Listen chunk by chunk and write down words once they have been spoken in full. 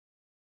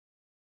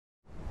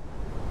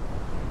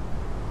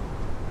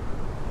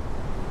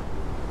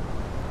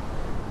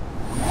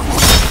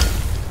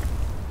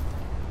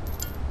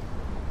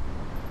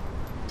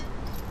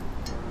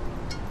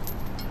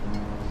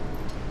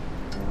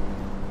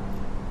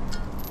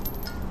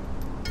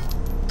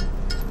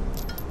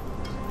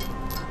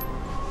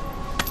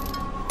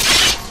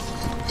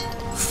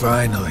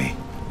Finally,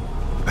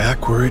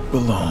 back where it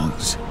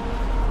belongs.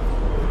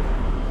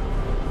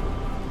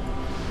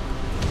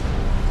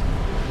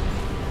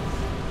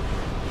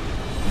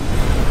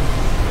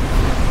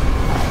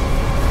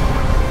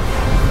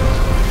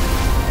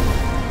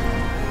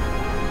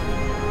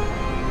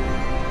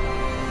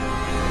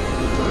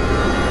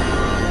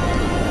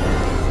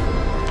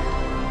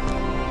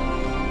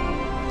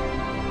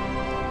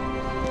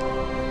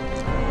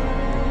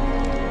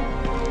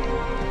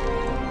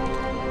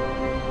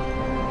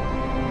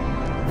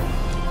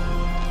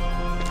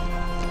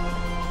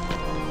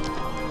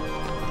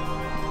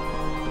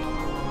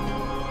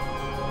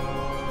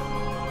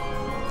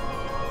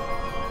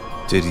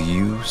 Did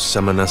you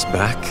summon us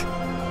back?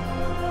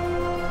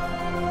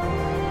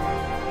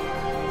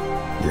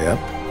 Yep.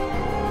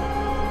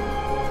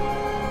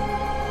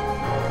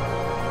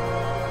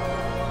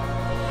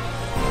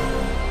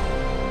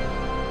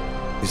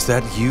 Is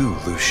that you,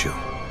 Lucio?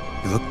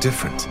 You look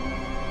different.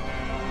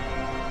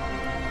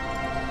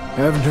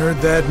 Haven't heard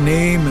that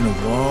name in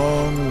a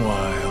long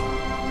while.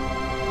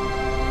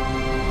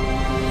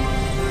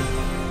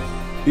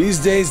 These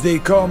days they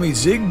call me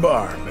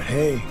Xigbar, but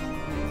hey,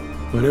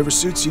 whatever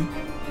suits you.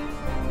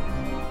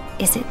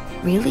 Is it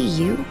really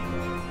you?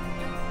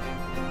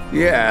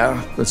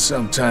 Yeah, but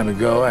some time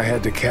ago I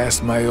had to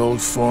cast my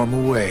old form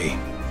away.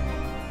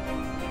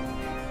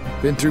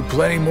 Been through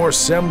plenty more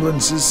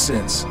semblances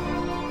since,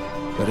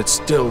 but it's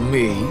still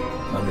me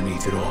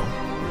underneath it all.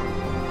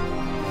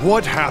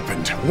 What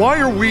happened? Why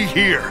are we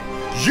here?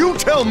 You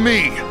tell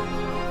me!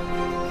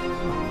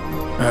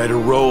 I had a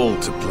role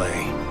to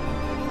play.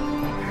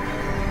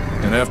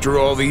 And after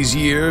all these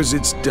years,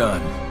 it's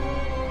done.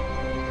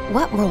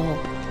 What role?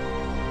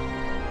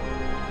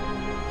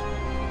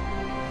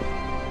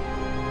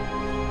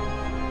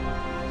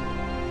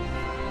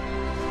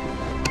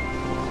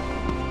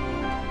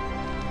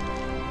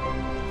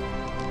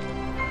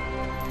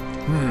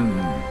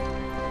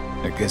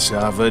 I guess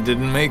Ava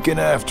didn't make it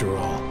after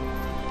all.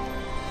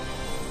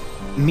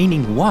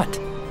 Meaning what?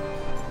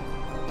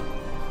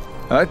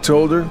 I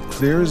told her,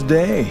 clear as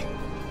day,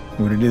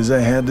 what it is I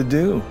had to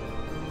do.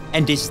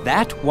 And is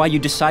that why you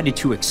decided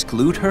to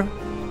exclude her?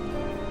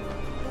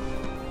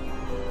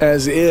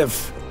 As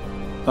if.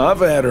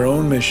 Ava had her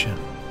own mission,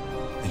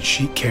 and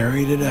she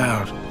carried it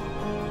out.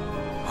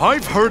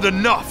 I've heard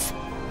enough!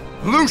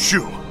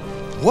 Lucio,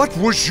 what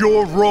was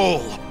your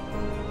role?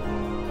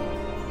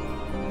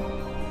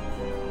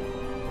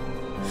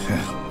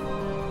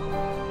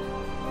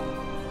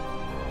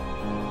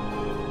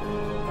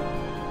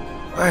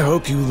 I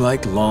hope you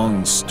like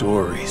long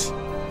stories.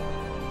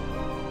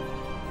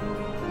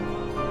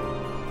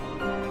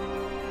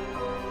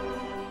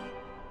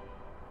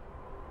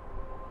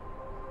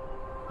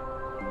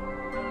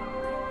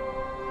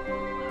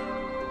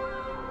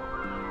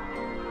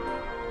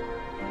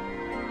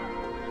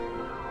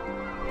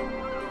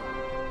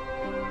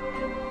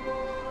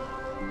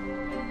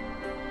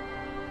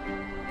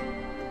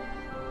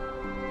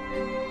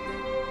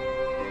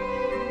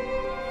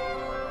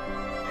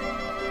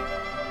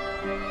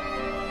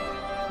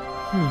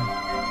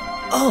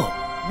 Oh,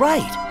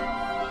 right.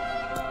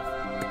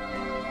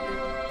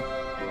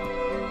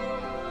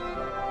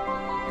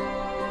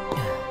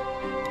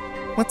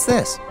 What's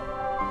this?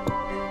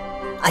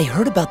 I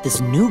heard about this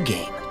new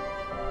game.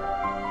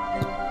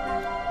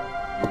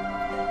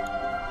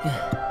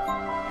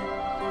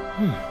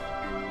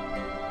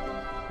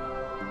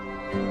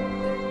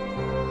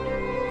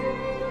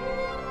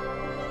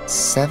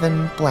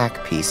 Seven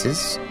black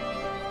pieces,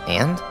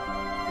 and?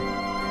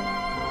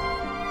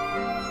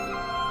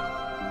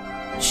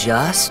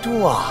 Just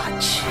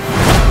watch.